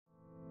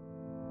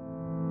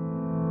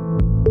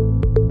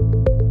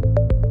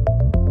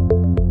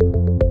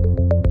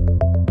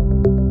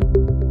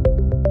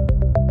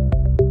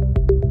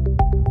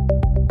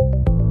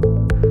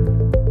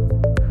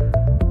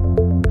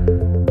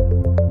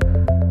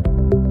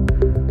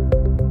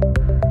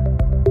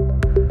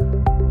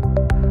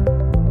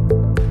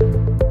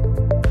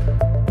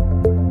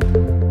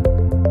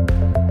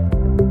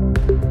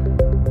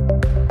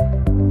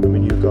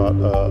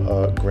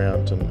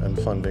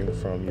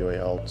from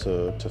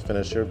UAL to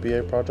finish your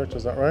BA project,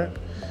 is that right?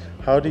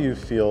 How do you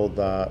feel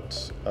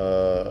that,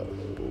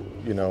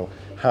 you know,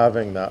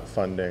 having that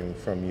funding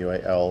from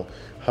UAL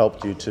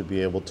helped you to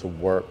be able to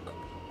work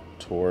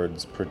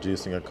towards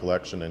producing a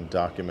collection and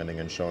documenting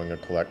and showing a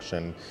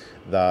collection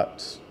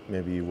that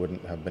maybe you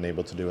wouldn't have been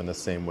able to do in the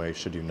same way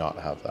should you not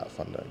have that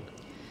funding?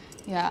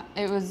 Yeah,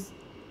 it was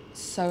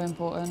so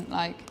important.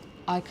 Like,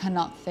 I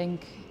cannot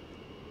think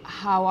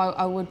how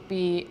I would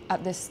be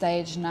at this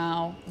stage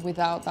now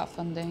without that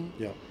funding.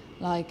 Yeah.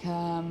 Like,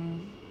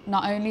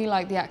 not only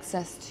like the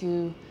access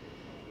to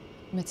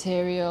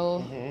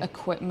material,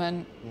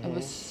 equipment, it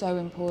was so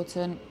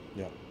important,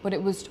 Yeah. but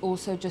it was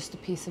also just a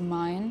peace of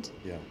mind.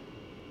 Yeah.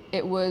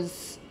 It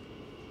was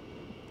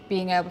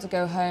being able to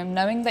go home,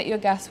 knowing that your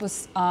gas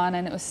was on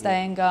and it was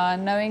staying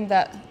on, knowing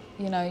that,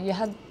 you know, you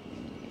had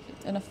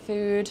enough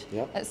food,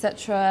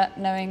 etc.,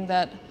 knowing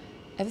that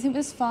everything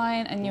was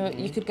fine and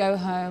you could go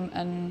home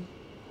and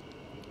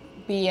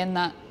be in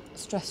that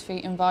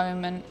stress-free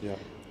environment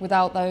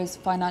without those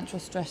financial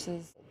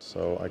stresses.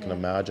 So I can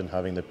imagine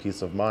having the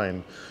peace of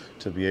mind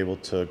to be able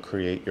to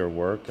create your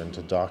work and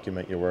to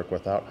document your work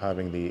without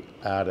having the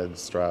added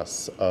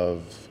stress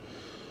of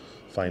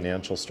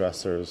financial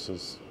stressors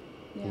is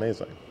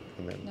amazing.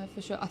 I mean, no,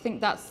 for sure. I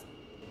think that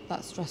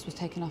stress was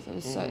taken off. It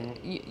was so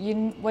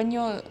you when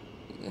you're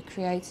a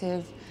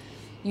creative,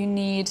 you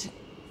need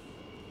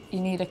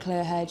a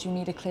clear head, you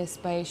need a clear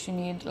space, you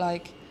need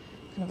like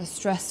kind of a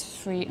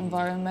stress-free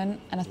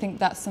environment, and I think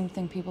that's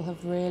something people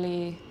have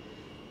really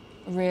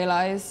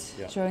realized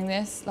during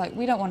this. Like,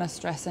 we don't want to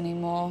stress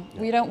anymore.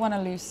 We don't want to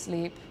lose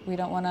sleep. We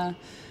don't want to.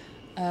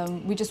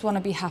 We just want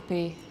to be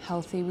happy,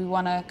 healthy. We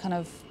want to kind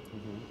of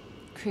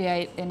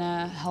create in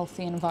a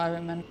healthy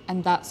environment,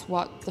 and that's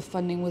what the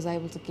funding was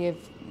able to give,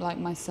 like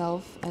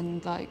myself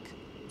and like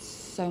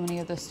so many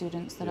other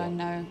students that I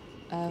know.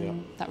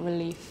 That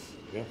relief.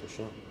 Yeah, for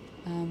sure.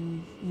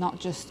 Not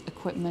just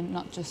equipment,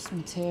 not just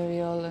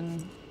material,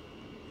 and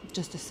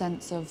just a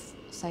sense of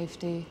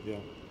safety. Yeah.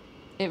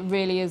 It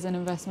really is an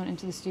investment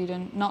into the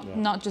student,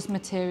 not just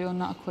material,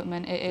 not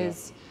equipment. It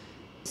is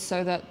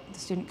so that the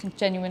student can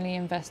genuinely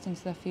invest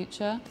into their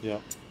future. Yeah.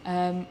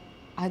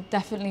 I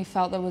definitely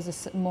felt there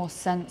was a more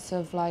sense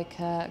of like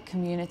a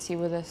community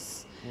with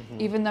us,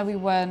 even though we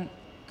weren't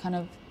kind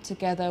of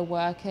together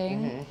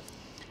working.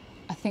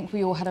 I think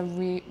we all had a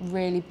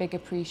really big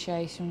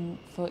appreciation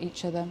for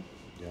each other,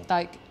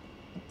 like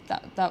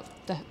that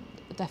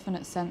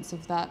definite sense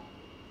of that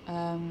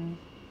kind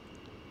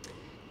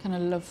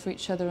of love for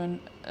each other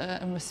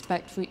and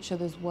respect for each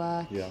other's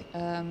work.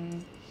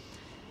 And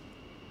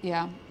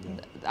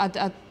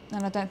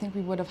I don't think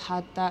we would have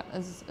had that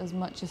as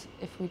much as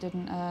if we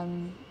didn't,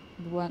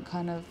 we weren't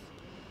kind of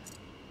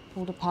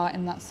pulled apart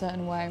in that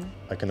certain way.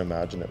 I can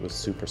imagine it was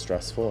super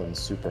stressful and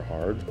super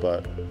hard,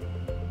 but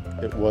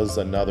it was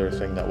another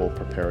thing that will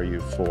prepare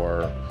you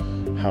for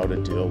how to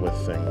deal with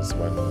things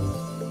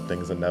when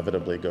things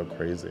inevitably go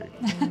crazy.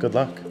 Good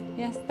luck.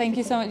 Yes, thank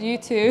you so much. You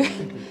too.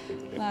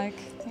 Like,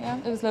 yeah,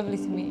 it was lovely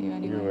to meet you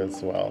anyway. You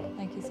as well.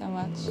 Thank you so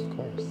much. Of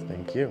course,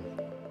 thank you.